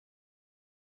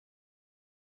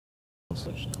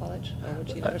jobs. Which college or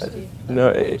which university? No,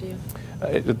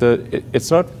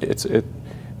 it's not.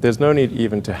 There's no need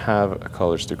even to have a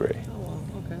college degree. Oh, wow.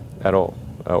 Okay. At all,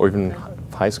 or even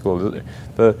high school.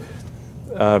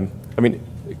 I mean,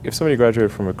 if somebody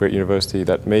graduated from a great university,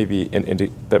 that may be an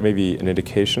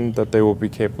indication that they will be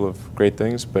capable of great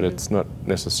things, but it's not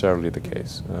necessarily the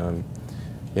case.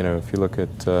 You know, if you look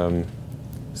at,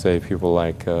 say, people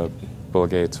like Bill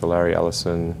Gates or Larry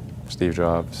Ellison, Steve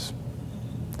Jobs,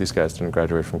 these guys didn't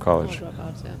graduate from college.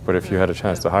 Dropouts, yeah. But if you had a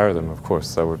chance to hire them, of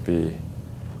course, that would be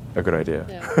a good idea.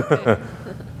 Yeah, okay.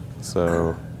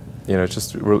 So, you know,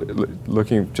 just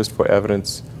looking just for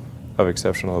evidence of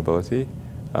exceptional ability,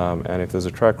 and if there's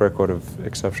a track record of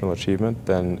exceptional achievement,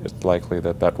 then it's likely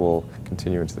that that will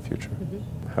continue into the future.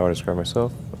 How I describe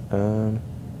myself?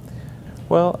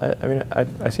 Well, I mean,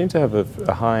 I seem to have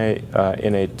a high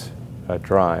innate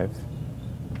drive,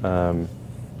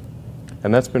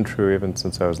 and that's been true even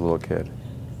since I was a little kid.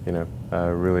 You know, I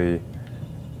really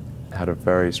had a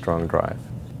very strong drive.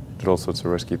 Did all sorts of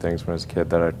risky things when I was a kid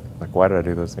that like, why did I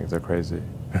do those things? They're crazy.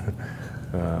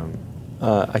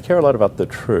 I care a lot about the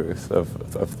truth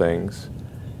of things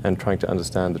and trying to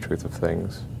understand the truth of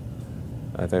things.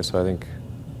 I think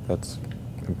that's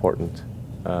important.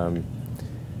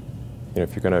 You know,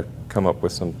 if you're going to come up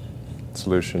with some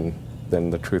solution, then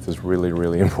the truth is really,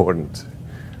 really important,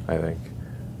 I think.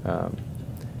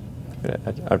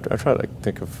 I try to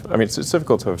think of, I mean, it's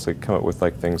difficult to obviously come up with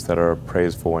like things that are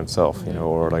praise for oneself, you know,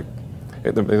 or like,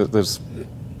 there's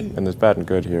bad and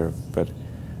good here, but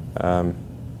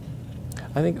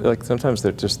I think like sometimes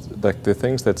they're just like the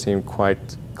things that seem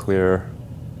quite clear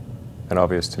and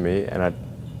obvious to me, and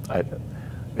I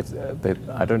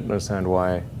don't understand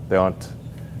why they aren't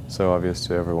so obvious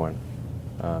to everyone.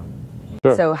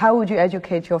 Sure. So how would you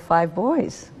educate your 5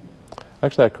 boys?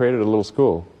 Actually, I created a little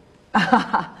school.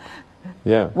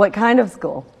 Yeah. What kind of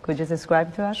school? Could you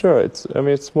describe to us? Sure. I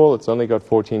mean, it's small. It's only got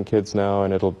 14 kids now,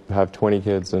 and it'll have 20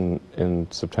 kids in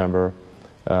September.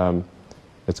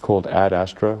 It's called Ad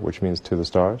Astra, which means to the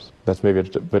stars. That's maybe a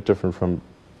bit different from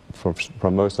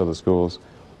most other schools,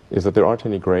 is that there aren't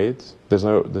any grades. There's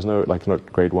no like not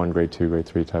grade 1, grade 2, grade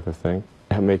 3 type of thing.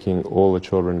 Making all the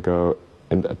children go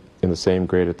in the same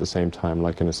grade at the same time,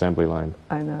 like an assembly line.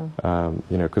 I know.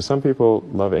 You know, because some people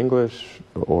love English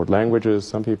or languages,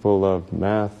 some people love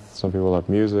math, some people love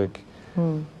music,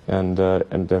 and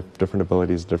they have different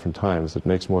abilities at different times. It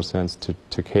makes more sense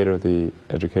to cater the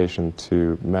education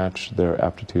to match their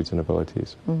aptitudes and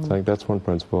abilities. So I think that's one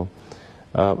principle.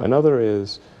 Another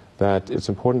is that it's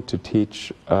important to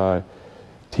teach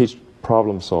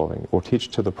problem solving, or teach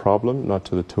to the problem, not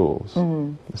to the tools.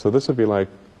 So this would be like,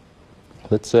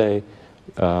 let's say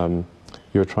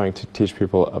you're trying to teach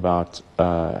people about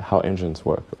how engines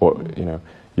work, or you know,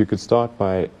 you could start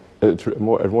by a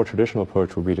more traditional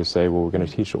approach would be to say, well, we're going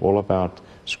to teach you all about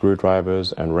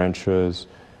screwdrivers and wrenches,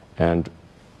 and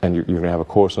you're going to have a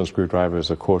course on screwdrivers,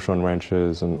 a course on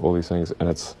wrenches, and all these things. And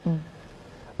this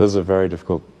is a very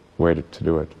difficult way to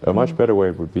do it. A much better way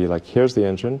would be like, here's the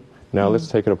engine. Now let's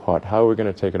take it apart. How are we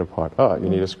going to take it apart? Oh, you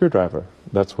need a screwdriver.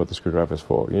 That's what the screwdriver is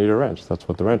for. You need a wrench. That's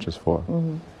what the wrench is for.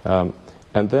 And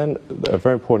then a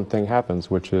very important thing happens,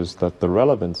 which is that the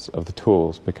relevance of the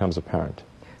tools becomes apparent.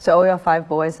 So all your 5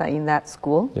 boys are in that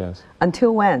school? Yes.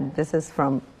 Until when? This is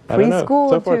from preschool? I don't know.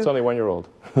 So far it's only 1-year-old.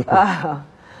 But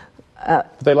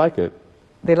they like it.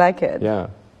 They like it? Yeah.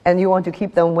 And you want to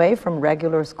keep them away from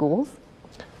regular schools?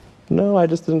 No, I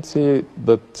just didn't see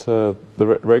that the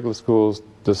regular schools,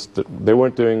 they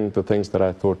weren't doing the things that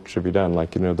I thought should be done.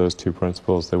 Like, you know, those 2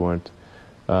 principles, they weren't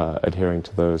adhering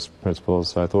to those principles.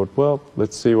 So I thought, well,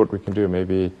 let's see what we can do.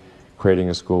 Maybe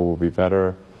creating a school will be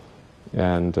better.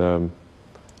 And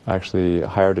I actually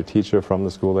hired a teacher from the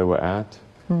school they were at,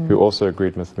 who also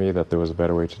agreed with me that there was a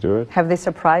better way to do it. Have they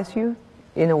surprised you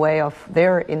in a way of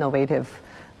their innovative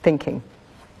thinking?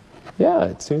 Yeah,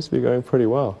 it seems to be going pretty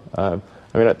well. I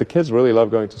mean, the kids really love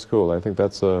going to school. I think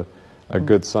that's a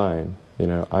good sign. You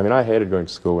know, I mean, I hated going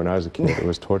to school when I was a kid. It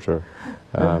was torture.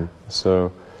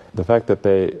 So the fact that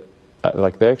they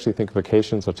actually think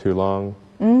vacations are too long,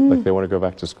 like they want to go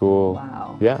back to school.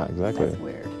 Wow. Yeah, exactly. That's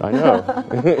weird. I know.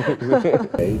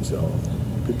 AIDS or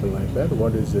people like that,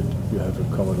 what is it you have in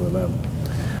common with them?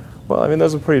 Well, I mean,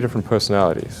 those are pretty different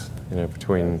personalities, you know,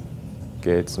 between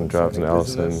Gates and Jobs and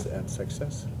Ellison. Business and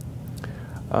success?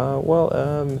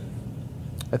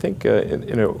 I think,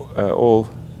 you know,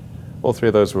 all 3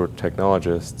 of those were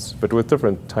technologists, but with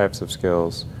different types of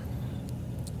skills.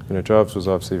 You know, Jobs was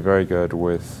obviously very good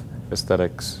with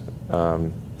aesthetics,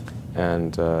 and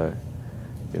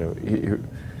you know,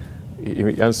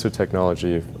 he understood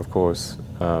technology, of course,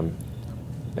 and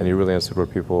he really understood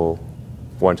what people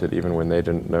wanted even when they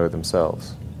didn't know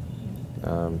themselves.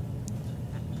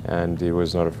 And he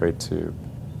was not afraid to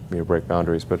break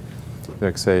boundaries. But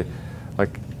like say,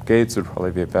 like Gates would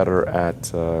probably be better at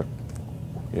sort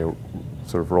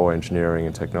of raw engineering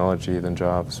and technology than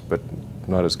Jobs, but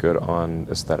not as good on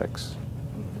aesthetics.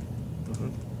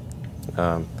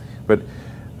 But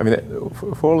I mean,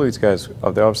 for all of these guys,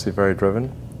 they're obviously very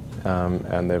driven,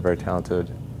 and they're very talented,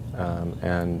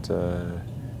 and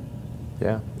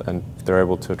they're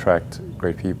able to attract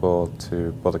great people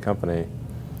to build a company.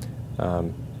 But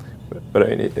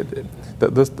I mean,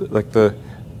 the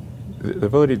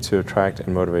ability to attract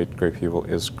and motivate great people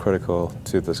is critical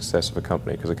to the success of a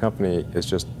company, because a company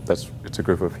is it's a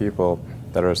group of people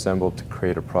that are assembled to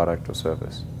create a product or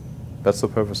service. That's the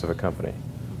purpose of a company.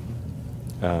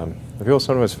 People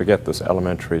sometimes forget this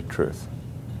elementary truth,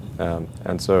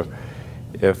 and so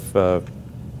if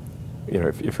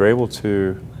you're able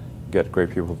to get great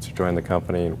people to join the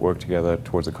company and work together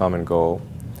towards a common goal,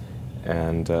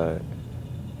 and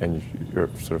you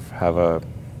sort of have a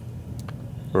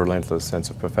relentless sense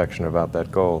of perfection about that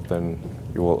goal, then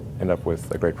you will end up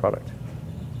with a great product.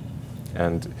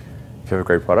 And if you have a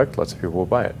great product, lots of people will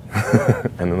buy it,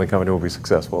 and then the company will be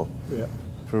successful. Yeah.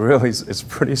 But really, it's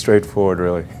pretty straightforward,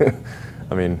 really.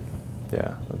 I mean,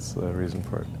 yeah, that's the reason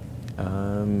for it.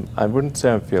 I wouldn't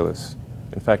say I'm fearless.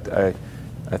 In fact, I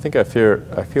think I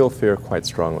feel fear quite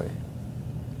strongly.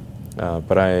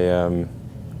 But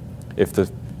if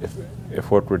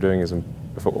what we're doing is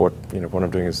what I'm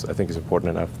doing I think is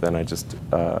important enough, then I just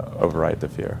override the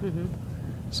fear. Mm-hmm.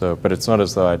 So, but it's not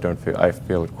as though I don't feel. I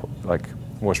feel it like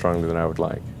more strongly than I would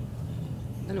like.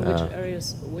 And in which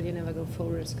areas would you never go full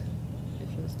risk if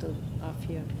you still are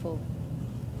fearful?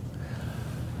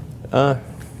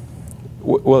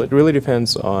 Well, it really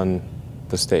depends on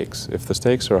the stakes. If the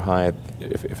stakes are high,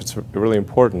 if it's really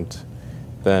important,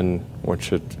 then I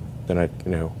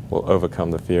will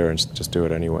overcome the fear and just do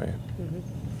it anyway.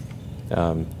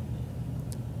 Mm-hmm.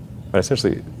 But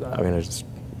essentially, I mean, I just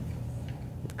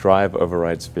drive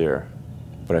overrides fear,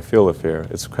 but I feel the fear.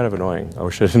 It's kind of annoying. I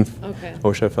wish I didn't. Okay. I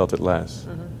wish I felt it less.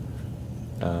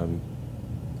 Uh-huh.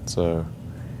 So,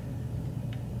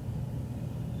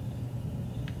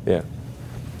 yeah.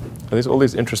 And all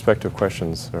these introspective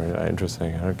questions are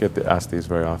interesting. I don't get asked these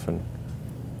very often.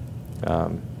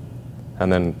 And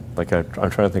then, like, I'm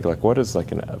trying to think, like, what is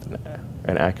like an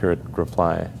accurate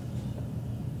reply?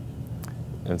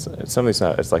 And some of these,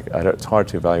 it's hard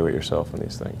to evaluate yourself in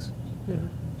these things.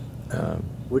 Mm-hmm.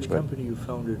 Which company you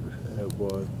founded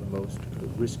was the most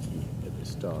risky at the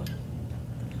start?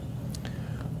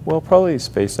 Well, probably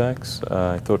SpaceX.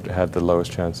 I thought it had the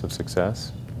lowest chance of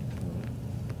success.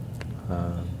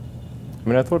 I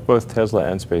mean, I thought both Tesla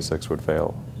and SpaceX would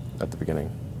fail at the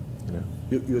beginning.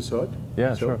 You thought?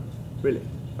 Yeah, so? sure. Really?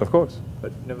 Of course.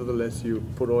 But nevertheless, you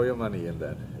put all your money in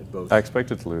that, in both. I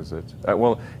expected to lose it.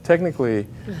 Well, technically,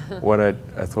 what I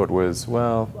thought was,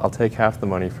 well, I'll take half the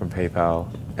money from PayPal,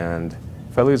 and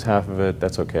if I lose half of it,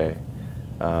 that's okay.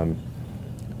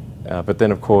 But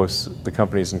then, of course, the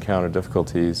companies encounter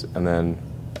difficulties, and then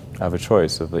I have a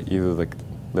choice of either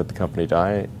let the company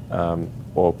die,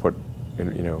 or put,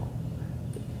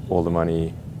 all the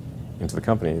money into the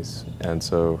companies. And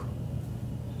so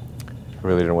I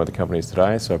really didn't want the companies to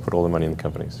die, so I put all the money in the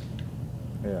companies.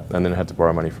 Yeah. And then I had to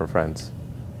borrow money from friends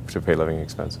to pay living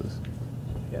expenses.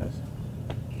 Yes.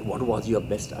 What was your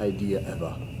best idea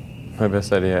ever? My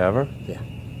best idea ever? Yeah.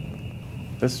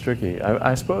 This is tricky.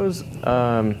 I suppose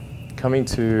coming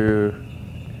to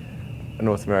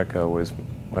North America was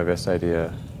my best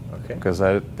idea. Okay. Because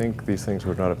I think these things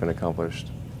would not have been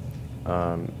accomplished,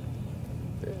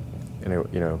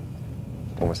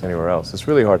 almost anywhere else. It's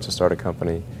really hard to start a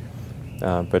company,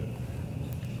 but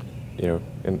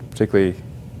in particularly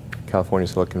California,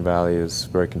 Silicon Valley is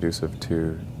very conducive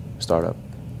to startup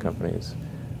companies,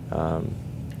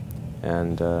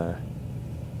 and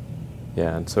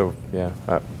so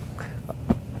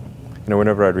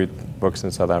whenever I'd read books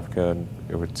in South Africa,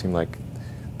 it would seem like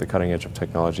the cutting edge of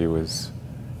technology was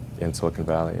in Silicon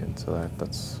Valley, and so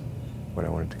that's when I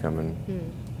wanted to come and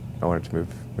I wanted to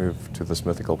move to this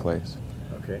mythical place.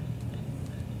 Okay.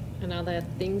 And are there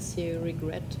things you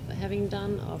regret having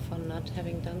done or for not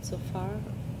having done so far?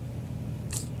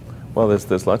 Well,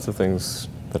 there's lots of things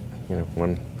that,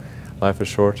 when life is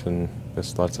short, and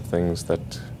there's lots of things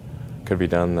that could be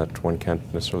done that one can't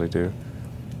necessarily do.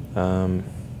 And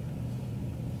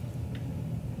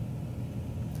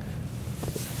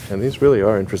these really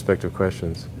are introspective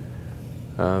questions.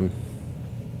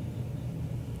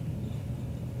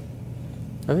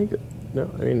 I think,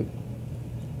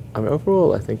 I mean,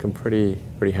 overall, I think I'm pretty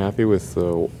happy with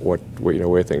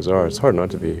where things are. It's hard not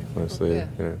to be, honestly. Yeah.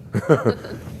 You know.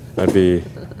 I'd be,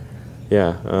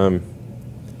 yeah.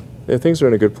 Yeah, things are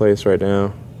in a good place right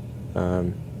now,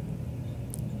 and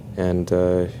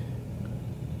I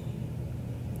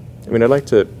mean, I'd like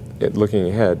to, looking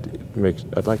ahead,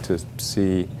 I'd like to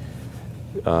see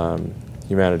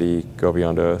humanity go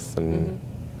beyond Earth and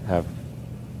have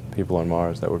people on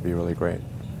Mars. That would be really great.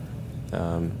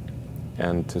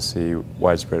 And to see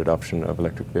widespread adoption of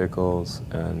electric vehicles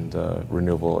and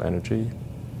renewable energy.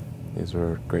 These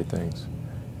are great things.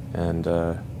 And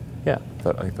yeah,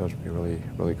 I think those would be really,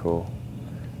 really cool.